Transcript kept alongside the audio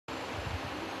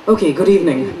Okay, good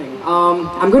evening.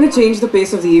 I'm going to change the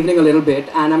pace of the evening a little bit,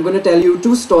 and I'm going to tell you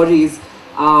two stories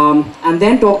and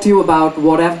then talk to you about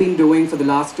what I've been doing for the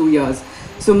last 2 years.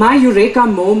 So my eureka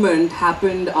moment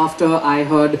happened after I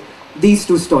heard these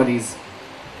two stories.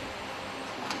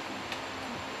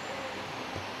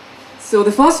 So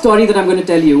the first story that I'm going to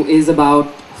tell you is about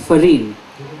Fareen.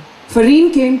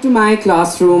 Fareen came to my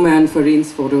classroom, and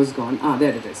Fareen's photo is gone. Ah,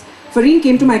 there it is. Fareen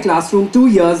came to my classroom 2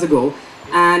 years ago,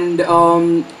 and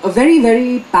a very,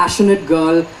 very passionate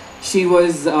girl. She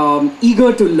was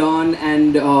eager to learn,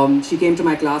 and she came to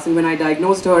my class. And when I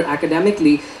diagnosed her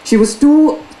academically, she was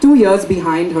two years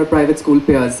behind her private school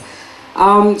peers.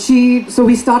 So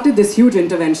we started this huge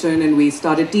intervention, and we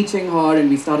started teaching her, and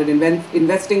we started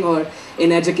investing her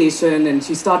in education, and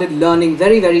she started learning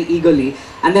very, very eagerly.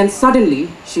 And then suddenly,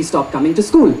 she stopped coming to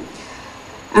school.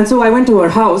 And so I went to her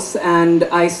house, and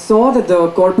I saw that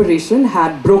the corporation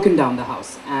had broken down the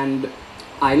house, and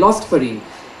I lost Fareen.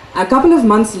 A couple of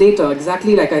months later,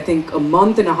 exactly like I think a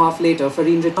month and a half later,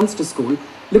 Fareen returns to school,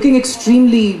 looking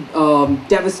extremely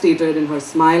devastated, and her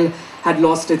smile had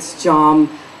lost its charm.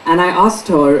 And I asked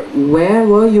her, where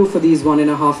were you for these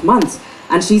 1.5 months?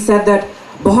 And she said that,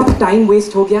 बहुत time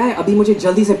waste हो गया है, अभी मुझे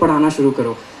जल्दी से पढ़ाना शुरू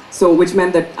करो. So, which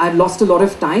meant that I've lost a lot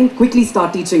of time, quickly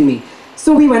start teaching me.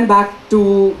 So we went back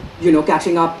to,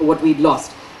 catching up what we'd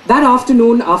lost. That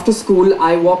afternoon, after school,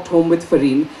 I walked home with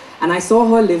Fareen, and I saw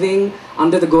her living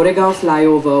under the Goregaon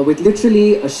flyover with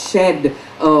literally a shed,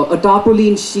 a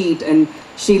tarpaulin sheet, and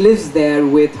she lives there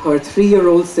with her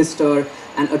 3-year-old sister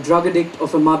and a drug addict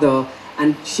of a mother,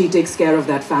 and she takes care of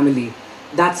that family.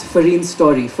 That's Fareen's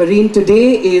story. Fareen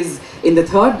today is in the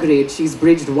 3rd grade. She's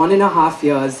bridged 1.5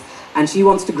 years, and she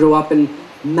wants to grow up and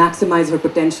maximize her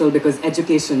potential because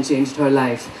education changed her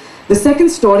life. The second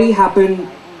story happened,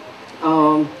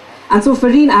 and so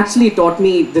Fareen actually taught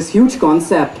me this huge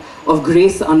concept of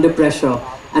grace under pressure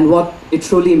and what it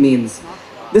truly means.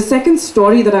 The second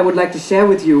story that I would like to share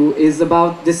with you is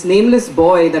about this nameless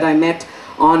boy that I met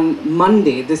on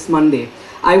Monday, this Monday.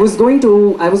 I was going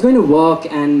to work,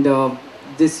 and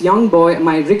this young boy,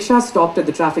 my rickshaw stopped at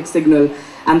the traffic signal,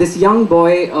 and this young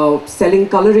boy selling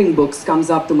coloring books comes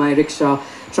up to my rickshaw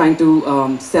trying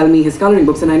to sell me his coloring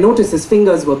books, and I noticed his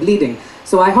fingers were bleeding.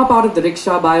 So I hop out of the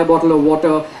rickshaw, buy a bottle of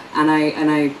water, and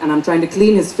I'm trying to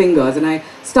clean his fingers, and I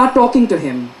start talking to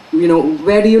him.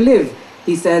 Where do you live?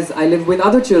 He says, I live with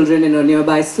other children in a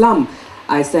nearby slum.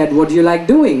 I said, what do you like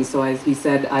doing? So he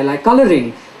said, I like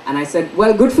coloring. And I said,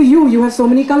 well, good for you, you have so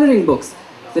many coloring books.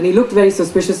 Then he looked very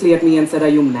suspiciously at me and said, are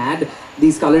you mad?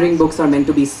 These coloring books are meant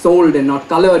to be sold and not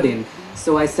colored in.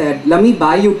 So I said, let me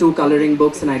buy you 2 coloring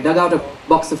books, and I dug out a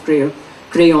box of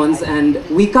crayons, and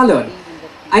we colored.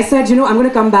 I said, I'm going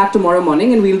to come back tomorrow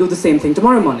morning and we'll do the same thing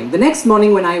tomorrow morning. The next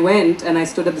morning when I went and I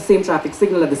stood at the same traffic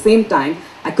signal at the same time,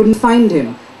 I couldn't find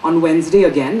him. On Wednesday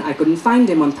again, I couldn't find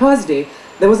him. On Thursday,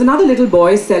 there was another little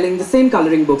boy selling the same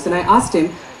coloring books, and I asked him,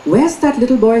 where's that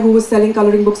little boy who was selling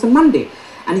coloring books on Monday?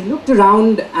 And he looked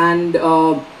around, and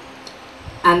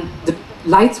the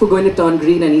lights were going to turn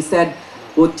green, and he said,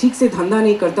 वो ठीक से धंधा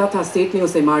नहीं करता था, सेठ ने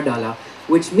उसे मार डाला,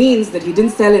 which means that he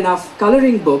didn't sell enough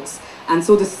coloring books, and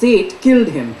so the Seth killed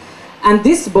him. And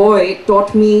this boy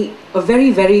taught me a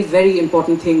very, very, very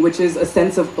important thing, which is a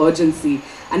sense of urgency.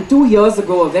 And 2 years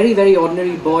ago, a very, very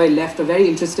ordinary boy left a very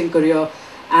interesting career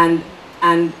and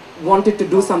wanted to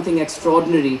do something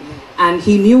extraordinary. And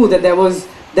he knew that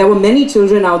there were many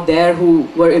children out there who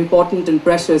were important and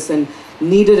precious and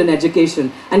needed an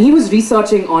education. And he was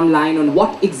researching online on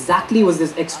what exactly was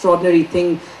this extraordinary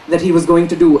thing that he was going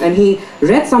to do. And he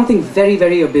read something very,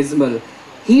 very abysmal.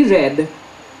 He read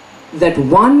that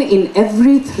 1 in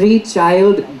every 3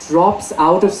 child drops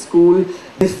out of school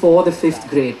before the 5th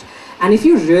grade. And if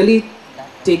you really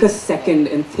take a second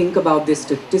and think about this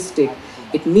statistic,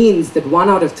 it means that 1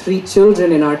 out of 3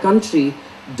 children in our country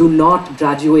do not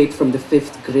graduate from the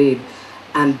 5th grade.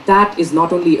 And that is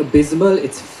not only abysmal,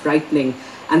 it's frightening.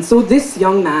 And so this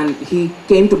young man, he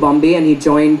came to Bombay and he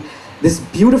joined this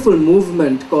beautiful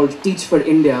movement called Teach for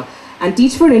India. And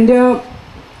Teach for India,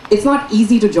 it's not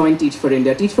easy to join Teach for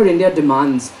India. Teach for India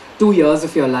demands 2 years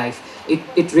of your life.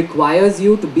 It requires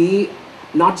you to be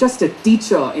not just a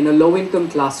teacher in a low-income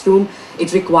classroom,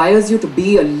 it requires you to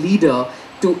be a leader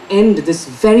to end this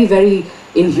very, very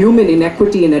inhuman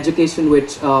inequity in education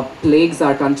which plagues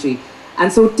our country.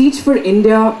 And so Teach for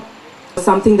India was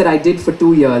something that I did for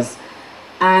 2 years.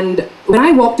 And when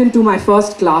I walked into my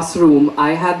first classroom,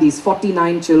 I had these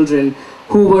 49 children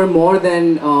who were more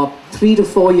than 3 to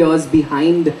 4 years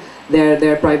behind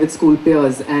their private school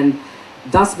peers. And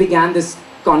thus began this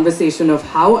conversation of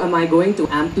how am I going to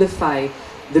amplify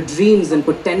the dreams and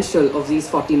potential of these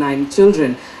 49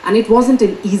 children. And it wasn't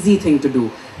an easy thing to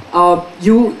do.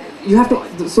 You have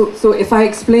to, so if I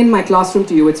explain my classroom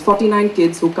to you, it's 49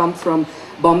 kids who come from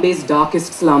Bombay's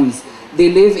darkest slums. They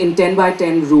live in 10 by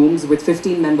 10 rooms with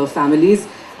 15-member families.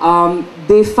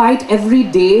 They fight every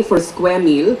day for a square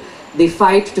meal. They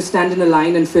fight to stand in a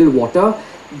line and fill water.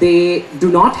 They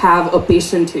do not have a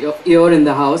patient ear in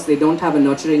the house. They don't have a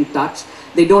nurturing touch.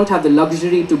 They don't have the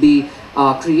luxury to be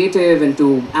creative and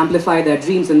to amplify their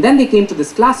dreams. And then they came to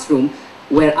this classroom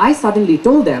where I suddenly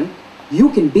told them, you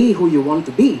can be who you want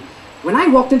to be. When I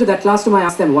walked into that classroom, I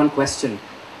asked them one question,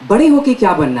 "Bade hoke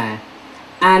kya banna hai?"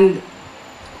 And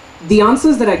the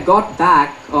answers that I got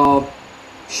back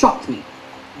shocked me.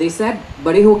 They said,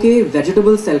 "Bade hoke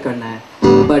vegetables sell karna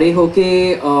hai, bade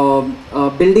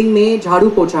hoke building mein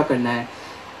jharu pocha karna hai."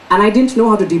 And I didn't know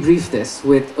how to debrief this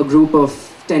with a group of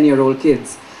 10-year-old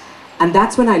kids. And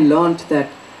that's when I learned that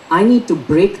I need to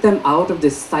break them out of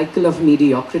this cycle of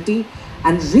mediocrity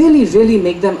and really, really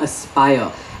make them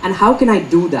aspire. And how can I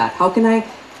do that? How can I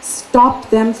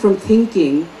stop them from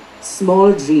thinking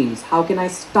small dreams? How can I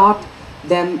start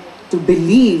them to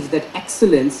believe that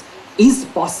excellence is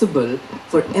possible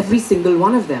for every single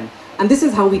one of them? And this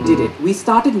is how we did it. We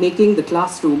started making the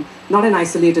classroom not an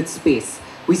isolated space.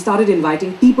 We started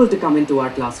inviting people to come into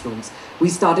our classrooms. We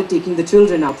started taking the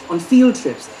children out on field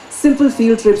trips. Simple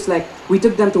field trips, like we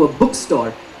took them to a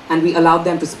bookstore and we allowed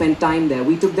them to spend time there.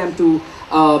 We took them to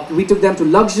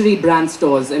luxury brand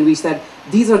stores and we said,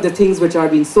 these are the things which are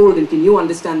being sold and can you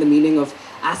understand the meaning of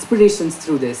aspirations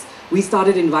through this? We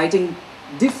started inviting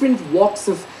different walks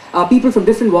of, people from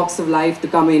different walks of life to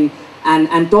come in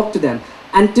and talk to them.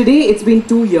 And today it's been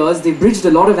 2 years, they've bridged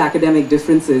a lot of academic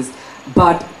differences,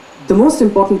 but the most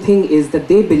important thing is that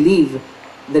they believe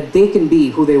that they can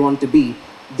be who they want to be.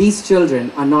 These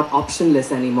children are not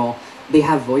optionless anymore. They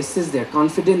have voices, they're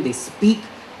confident, they speak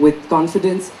with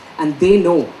confidence, and they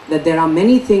know that there are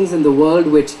many things in the world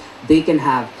which they can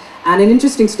have. And an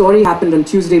interesting story happened on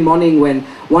Tuesday morning when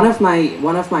one of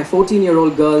my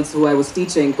 14-year-old girls who I was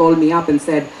teaching called me up and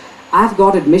said, "I've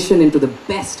got admission into the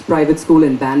best private school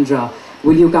in Bandra.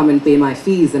 Will you come and pay my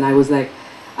fees?" And I was like,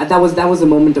 that was a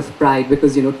moment of pride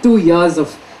because, you know, 2 years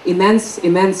of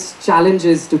immense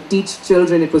challenges to teach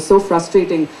children. It was so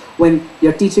frustrating when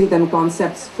you're teaching them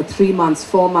concepts for 3 months,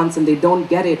 4 months, and they don't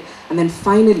get it. And then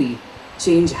finally,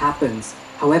 change happens.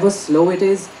 However slow it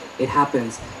is, it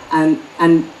happens.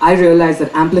 And I realized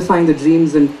that amplifying the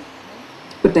dreams and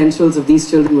potentials of these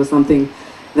children was something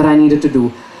that I needed to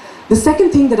do. The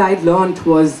second thing that I learned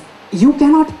was you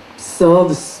cannot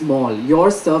serve small.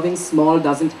 Your serving small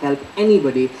doesn't help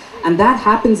anybody. And that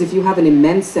happens if you have an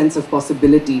immense sense of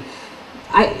possibility.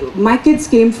 My kids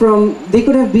came from, it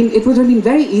would have been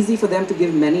very easy for them to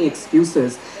give many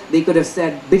excuses. They could have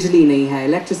said, "Bijli nahi hai,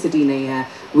 electricity nahi hai,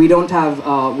 we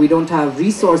don't have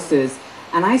resources."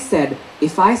 And I said,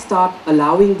 if I start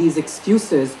allowing these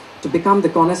excuses to become the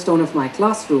cornerstone of my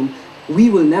classroom, we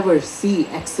will never see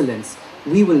excellence.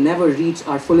 We will never reach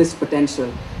our fullest potential.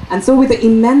 And so with an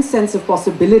immense sense of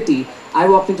possibility, I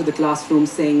walked into the classroom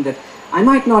saying that I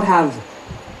might not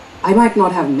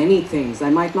have many things. I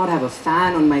might not have a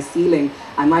fan on my ceiling.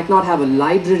 I might not have a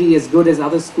library as good as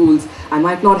other schools. I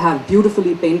might not have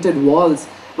beautifully painted walls,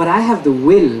 but I have the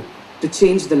will to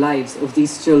change the lives of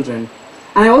these children.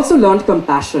 And I also learned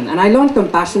compassion. And I learned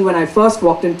compassion when I first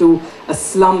walked into a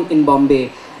slum in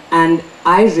Bombay. And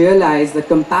I realized that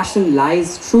compassion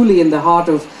lies truly in the heart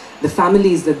of the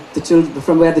families that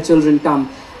from where the children come.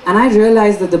 And I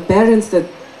realized that the parents that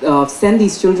send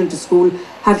these children to school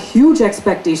have huge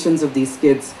expectations of these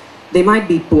kids. They might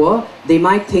be poor, they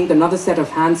might think another set of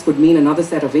hands could mean another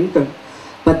set of income,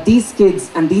 but these kids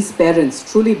and these parents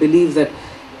truly believe that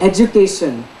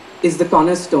education is the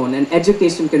cornerstone and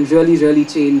education can really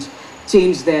change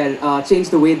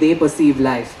the way they perceive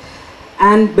life.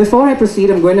 And before I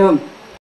proceed, I'm going to